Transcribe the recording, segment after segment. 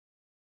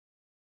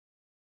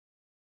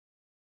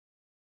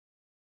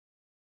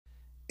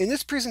In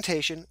this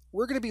presentation,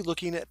 we're going to be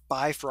looking at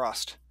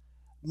Bifrost,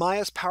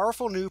 Maya's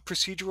powerful new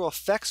procedural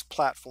effects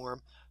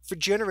platform for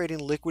generating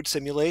liquid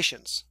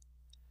simulations.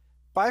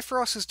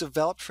 Bifrost is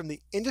developed from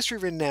the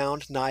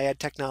industry-renowned Naiad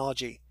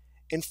technology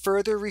and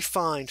further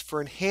refined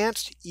for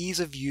enhanced ease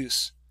of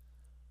use.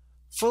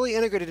 Fully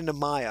integrated into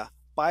Maya,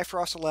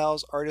 Bifrost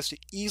allows artists to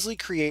easily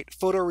create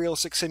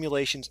photorealistic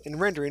simulations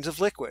and renderings of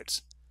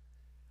liquids.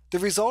 The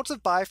results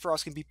of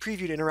Bifrost can be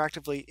previewed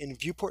interactively in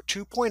Viewport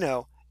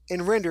 2.0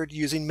 and rendered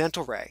using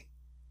Mental Ray.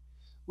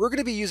 We're going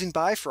to be using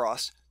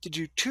Bifrost to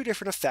do two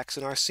different effects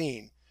in our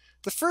scene.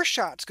 The first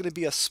shot is going to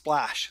be a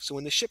splash, so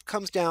when the ship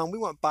comes down, we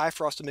want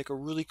Bifrost to make a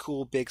really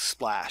cool big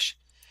splash.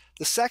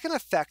 The second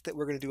effect that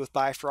we're going to do with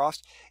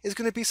Bifrost is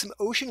going to be some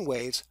ocean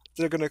waves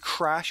that are going to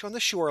crash on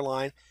the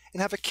shoreline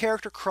and have a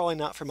character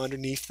crawling out from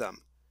underneath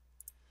them.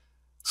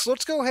 So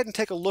let's go ahead and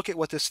take a look at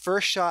what this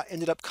first shot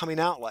ended up coming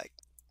out like.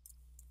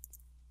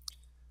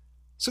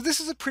 So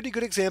this is a pretty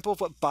good example of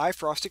what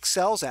Bifrost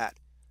excels at.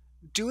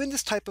 Doing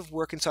this type of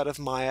work inside of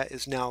Maya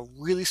is now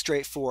really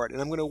straightforward,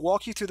 and I'm going to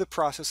walk you through the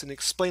process and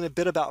explain a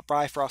bit about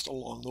Bifrost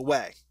along the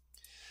way.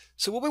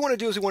 So what we want to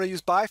do is we want to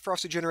use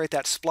Bifrost to generate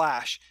that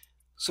splash.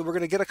 So we're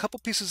going to get a couple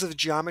pieces of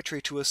geometry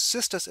to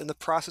assist us in the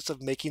process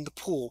of making the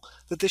pool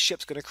that this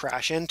ship's going to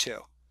crash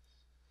into.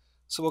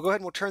 So we'll go ahead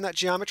and we'll turn that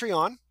geometry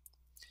on.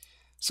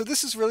 So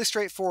this is really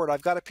straightforward.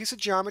 I've got a piece of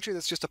geometry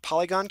that's just a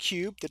polygon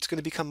cube that's going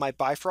to become my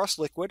Bifrost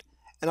liquid.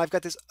 And I've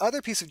got this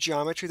other piece of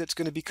geometry that's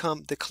going to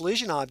become the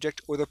collision object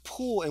or the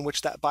pool in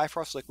which that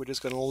Bifrost liquid is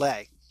going to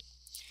lay.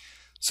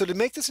 So to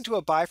make this into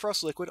a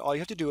Bifrost liquid, all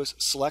you have to do is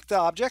select the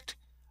object,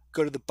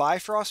 go to the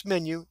Bifrost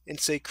menu,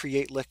 and say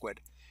Create Liquid.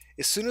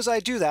 As soon as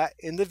I do that,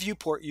 in the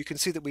viewport, you can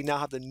see that we now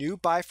have the new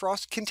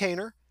Bifrost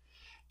container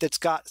that's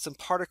got some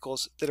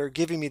particles that are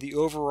giving me the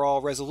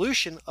overall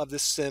resolution of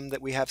this sim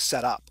that we have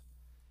set up.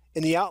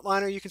 In the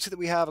outliner, you can see that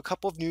we have a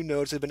couple of new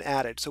nodes that have been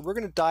added. So we're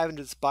going to dive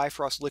into this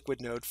Bifrost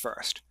liquid node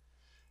first.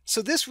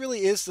 So this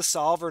really is the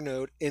solver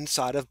node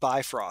inside of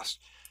Bifrost.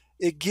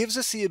 It gives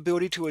us the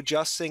ability to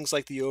adjust things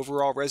like the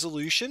overall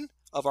resolution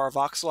of our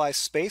voxelized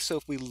space. So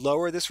if we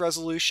lower this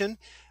resolution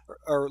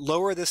or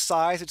lower this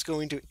size, it's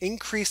going to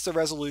increase the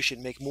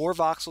resolution, make more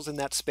voxels in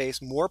that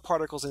space, more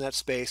particles in that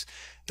space.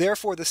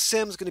 Therefore, the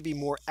sim is going to be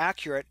more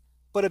accurate,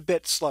 but a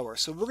bit slower.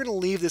 So we're going to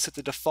leave this at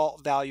the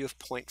default value of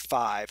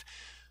 0.5.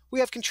 We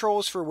have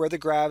controls for where the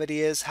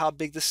gravity is, how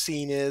big the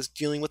scene is,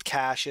 dealing with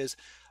caches.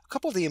 A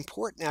couple of the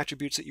important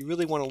attributes that you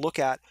really want to look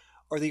at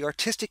are the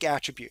artistic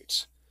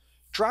attributes.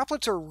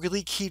 Droplets are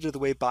really key to the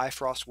way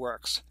Bifrost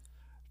works.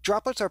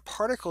 Droplets are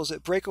particles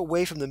that break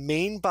away from the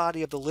main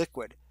body of the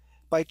liquid.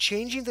 By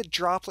changing the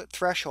droplet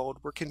threshold,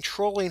 we're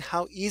controlling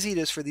how easy it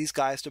is for these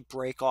guys to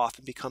break off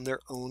and become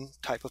their own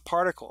type of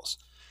particles.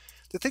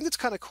 The thing that's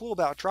kind of cool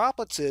about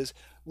droplets is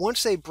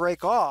once they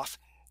break off,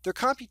 they're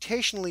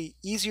computationally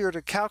easier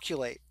to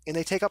calculate and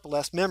they take up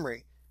less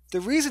memory.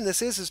 The reason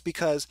this is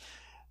because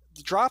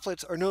the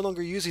droplets are no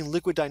longer using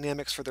liquid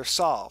dynamics for their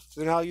solve.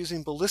 They're now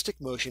using ballistic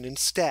motion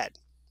instead.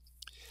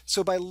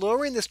 So by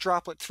lowering this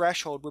droplet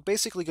threshold, we're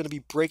basically going to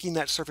be breaking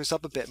that surface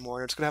up a bit more,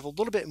 and it's going to have a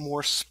little bit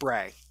more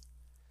spray.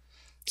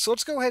 So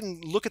let's go ahead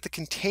and look at the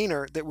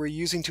container that we're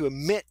using to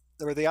emit,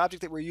 or the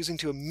object that we're using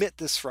to emit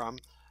this from,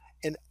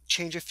 and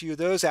change a few of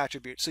those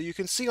attributes. So you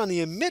can see on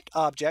the emit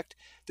object,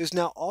 there's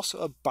now also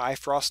a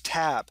Bifrost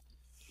tab.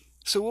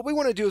 So what we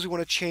want to do is we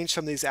want to change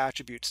some of these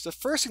attributes. The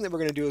first thing that we're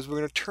going to do is we're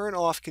going to turn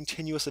off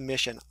continuous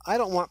emission. I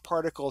don't want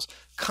particles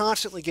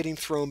constantly getting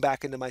thrown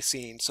back into my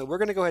scene. So we're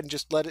going to go ahead and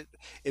just let it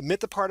emit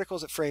the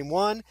particles at frame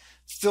 1,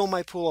 fill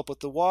my pool up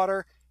with the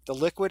water, the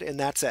liquid, and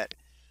that's it.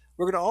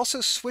 We're going to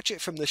also switch it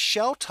from the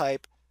shell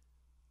type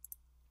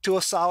to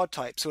a solid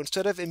type. So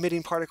instead of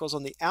emitting particles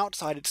on the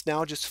outside, it's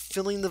now just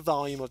filling the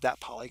volume of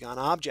that polygon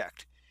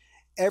object.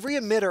 Every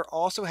emitter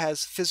also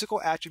has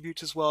physical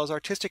attributes as well as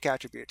artistic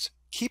attributes.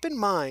 Keep in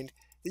mind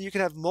that you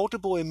can have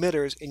multiple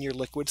emitters in your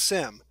liquid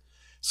sim.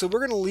 So we're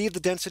going to leave the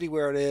density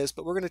where it is,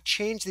 but we're going to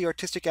change the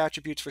artistic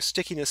attributes for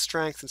stickiness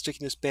strength and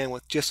stickiness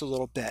bandwidth just a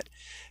little bit.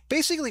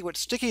 Basically what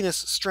stickiness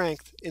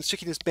strength and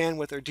stickiness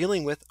bandwidth are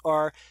dealing with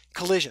are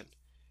collision.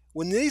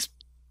 When these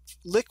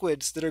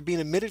liquids that are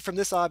being emitted from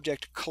this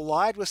object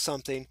collide with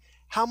something,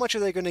 how much are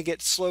they going to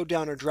get slowed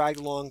down or dragged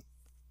along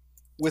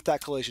with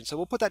that collision? So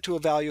we'll put that to a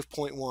value of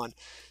 0.1.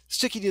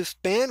 Stickiness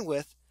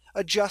bandwidth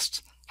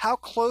adjusts how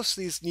close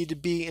these need to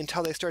be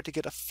until they start to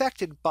get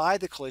affected by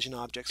the collision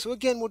object. So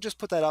again, we'll just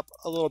put that up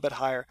a little bit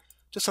higher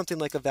to something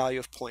like a value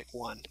of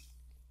 0.1.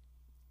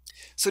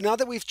 So now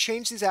that we've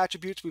changed these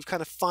attributes, we've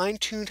kind of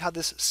fine-tuned how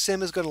this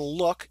sim is going to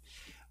look.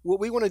 What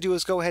we want to do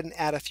is go ahead and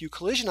add a few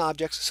collision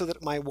objects so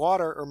that my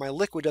water or my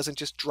liquid doesn't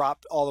just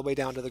drop all the way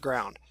down to the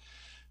ground.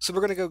 So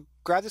we're going to go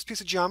grab this piece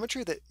of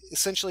geometry that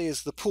essentially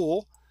is the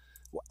pool.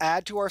 We'll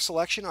add to our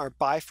selection our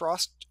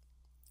Bifrost,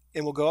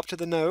 and we'll go up to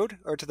the node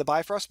or to the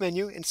Bifrost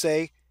menu and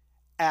say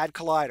Add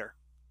Collider.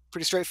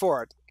 Pretty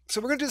straightforward.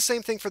 So we're going to do the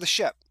same thing for the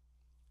ship.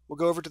 We'll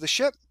go over to the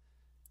ship,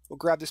 we'll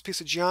grab this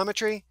piece of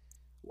geometry,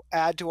 we'll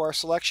add to our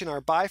selection our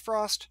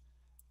Bifrost,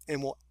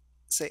 and we'll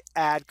say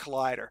Add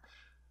Collider.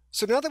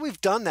 So now that we've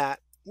done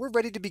that, we're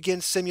ready to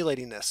begin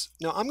simulating this.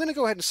 Now I'm going to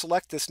go ahead and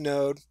select this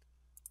node.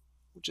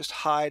 We'll just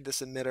hide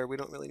this emitter. We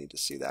don't really need to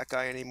see that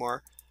guy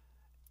anymore.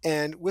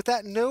 And with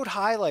that node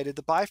highlighted,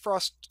 the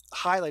Bifrost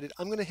highlighted,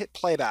 I'm going to hit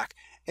playback.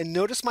 And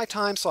notice my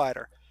time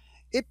slider.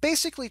 It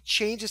basically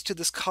changes to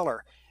this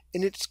color,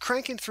 and it's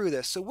cranking through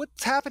this. So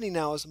what's happening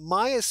now is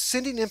Maya is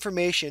sending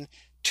information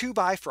to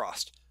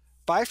Bifrost.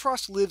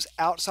 Bifrost lives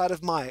outside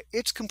of Maya.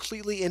 It's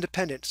completely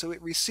independent. So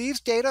it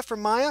receives data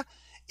from Maya,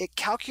 it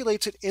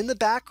calculates it in the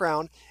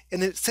background,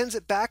 and then it sends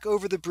it back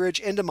over the bridge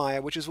into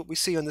Maya, which is what we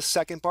see on the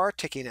second bar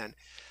ticking in.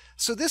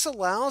 So this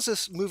allows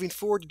us moving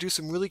forward to do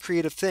some really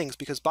creative things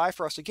because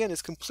Bifrost, again,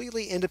 is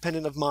completely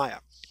independent of Maya.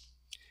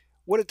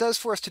 What it does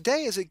for us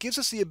today is it gives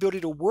us the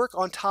ability to work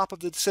on top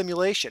of the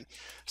simulation.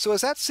 So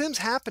as that sim's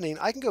happening,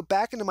 I can go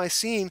back into my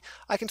scene,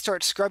 I can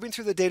start scrubbing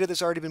through the data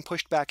that's already been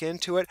pushed back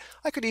into it.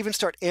 I could even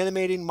start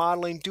animating,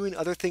 modeling, doing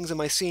other things in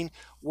my scene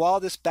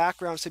while this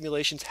background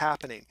simulation's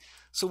happening.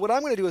 So what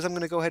I'm going to do is I'm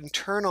going to go ahead and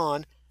turn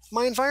on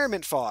my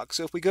environment fog.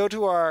 So if we go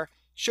to our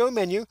show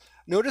menu,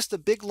 notice the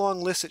big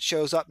long list that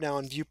shows up now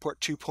in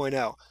Viewport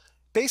 2.0.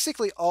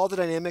 Basically all the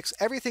dynamics,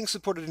 everything's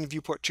supported in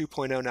Viewport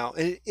 2.0 now,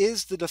 and it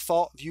is the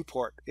default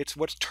viewport. It's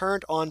what's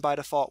turned on by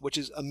default, which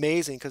is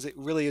amazing because it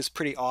really is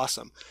pretty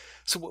awesome.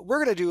 So what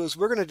we're going to do is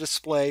we're going to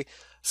display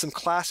some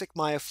classic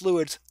Maya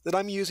fluids that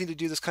I'm using to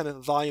do this kind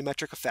of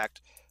volumetric effect.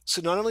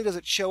 So not only does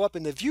it show up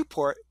in the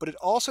viewport, but it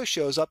also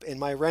shows up in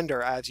my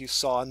render as you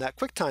saw in that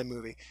QuickTime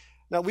movie.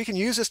 Now we can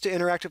use this to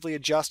interactively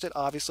adjust it.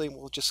 Obviously,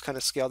 we'll just kind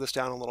of scale this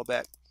down a little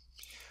bit.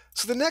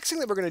 So the next thing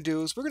that we're going to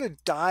do is we're going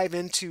to dive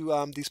into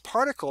these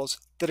particles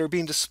that are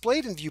being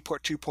displayed in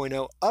Viewport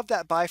 2.0 of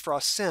that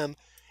Bifrost sim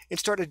and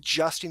start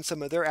adjusting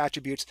some of their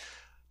attributes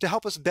to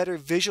help us better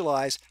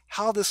visualize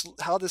how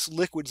this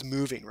liquid's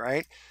moving,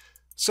 right?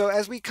 So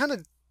as we kind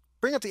of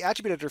bring up the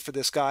attribute editor for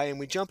this guy and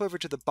we jump over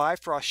to the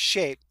Bifrost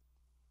shape,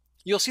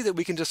 you'll see that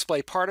we can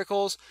display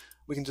particles,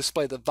 we can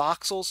display the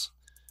voxels,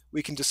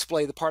 we can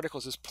display the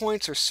particles as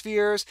points or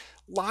spheres,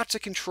 lots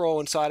of control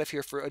inside of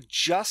here for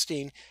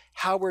adjusting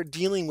how we're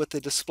dealing with the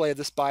display of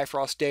this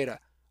Bifrost data.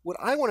 What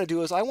I want to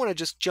do is I want to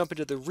just jump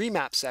into the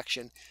Remap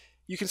section.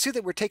 You can see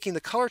that we're taking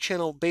the color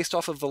channel based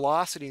off of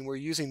velocity and we're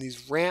using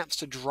these ramps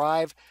to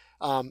drive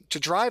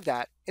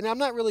that. And I'm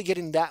not really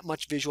getting that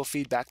much visual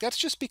feedback. That's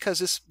just because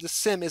this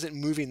sim isn't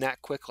moving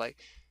that quickly.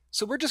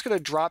 So we're just going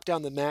to drop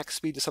down the max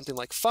speed to something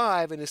like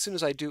 5, and as soon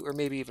as I do, or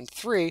maybe even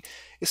 3,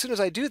 as soon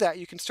as I do that,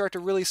 you can start to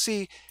really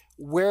see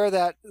where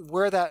that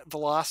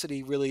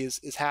velocity really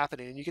is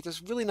happening. And you get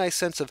this really nice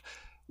sense of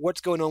what's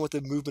going on with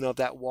the movement of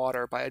that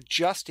water by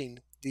adjusting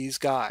these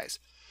guys.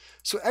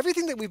 So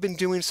everything that we've been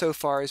doing so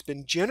far has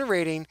been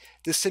generating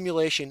this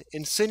simulation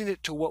and sending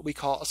it to what we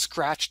call a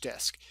scratch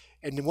disk.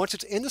 And once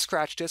it's in the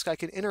scratch disk, I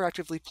can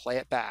interactively play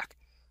it back.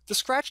 The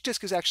scratch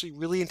disk is actually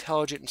really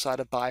intelligent inside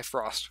of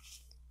Bifrost,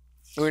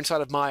 or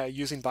inside of Maya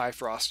using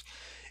Bifrost.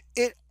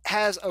 It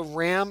has a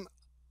RAM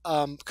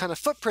kind of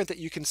footprint that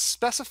you can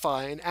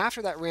specify, and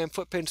after that RAM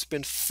footprint's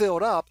been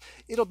filled up,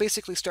 it'll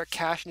basically start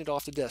caching it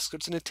off the disk. So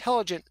it's an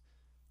intelligent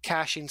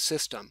caching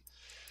system.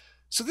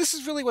 So this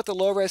is really what the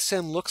low-res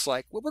sim looks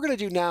like. What we're going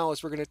to do now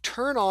is we're going to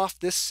turn off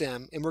this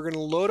sim and we're going to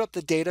load up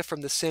the data from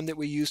the sim that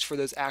we used for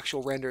those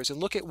actual renders and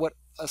look at what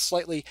a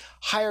slightly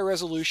higher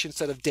resolution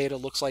set of data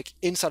looks like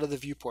inside of the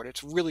viewport.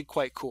 It's really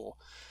quite cool.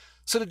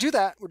 So to do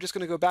that, we're just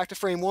going to go back to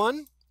frame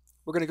 1.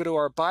 We're going to go to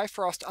our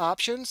Bifrost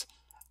options.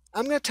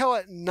 I'm going to tell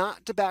it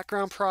not to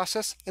background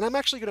process, and I'm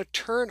actually going to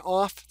turn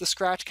off the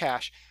scratch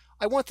cache.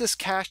 I want this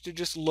cache to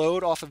just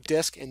load off of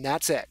disk, and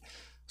that's it.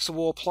 So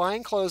we'll apply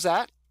and close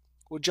that.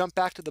 We'll jump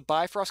back to the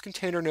Bifrost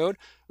container node.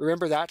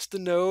 Remember, that's the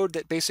node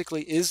that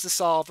basically is the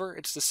solver.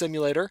 It's the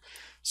simulator.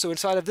 So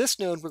inside of this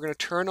node, we're going to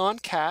turn on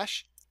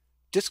cache,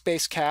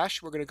 disk-based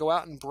cache. We're going to go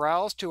out and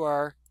browse to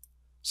our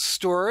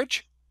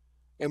storage,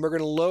 and we're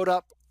going to load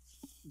up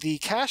the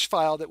cache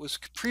file that was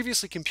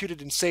previously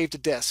computed and saved to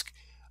disk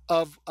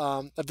of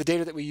the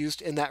data that we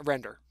used in that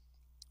render.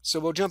 So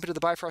we'll jump into the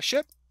Bifrost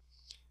ship,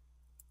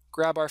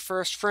 grab our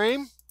first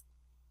frame,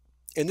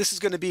 and this is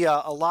going to be a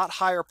lot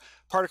higher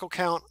particle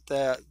count.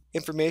 The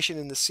information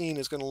in the scene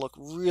is going to look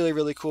really,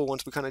 really cool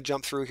once we kind of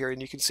jump through here.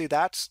 And you can see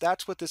that's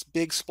what this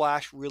big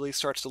splash really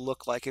starts to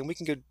look like. And we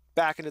can go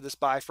back into this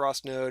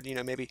Bifrost node,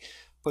 maybe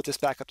put this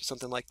back up to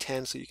something like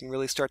 10 so you can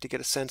really start to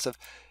get a sense of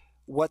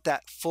what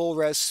that full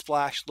res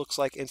splash looks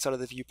like inside of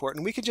the viewport.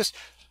 And we can just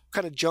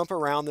kind of jump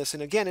around this.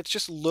 And again, it's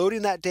just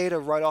loading that data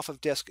right off of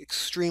disk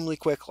extremely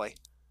quickly.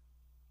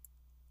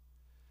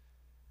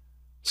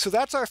 So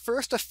that's our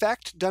first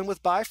effect done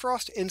with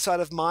Bifrost inside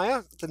of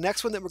Maya. The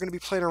next one that we're going to be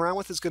playing around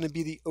with is going to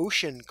be the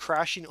ocean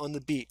crashing on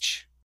the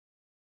beach.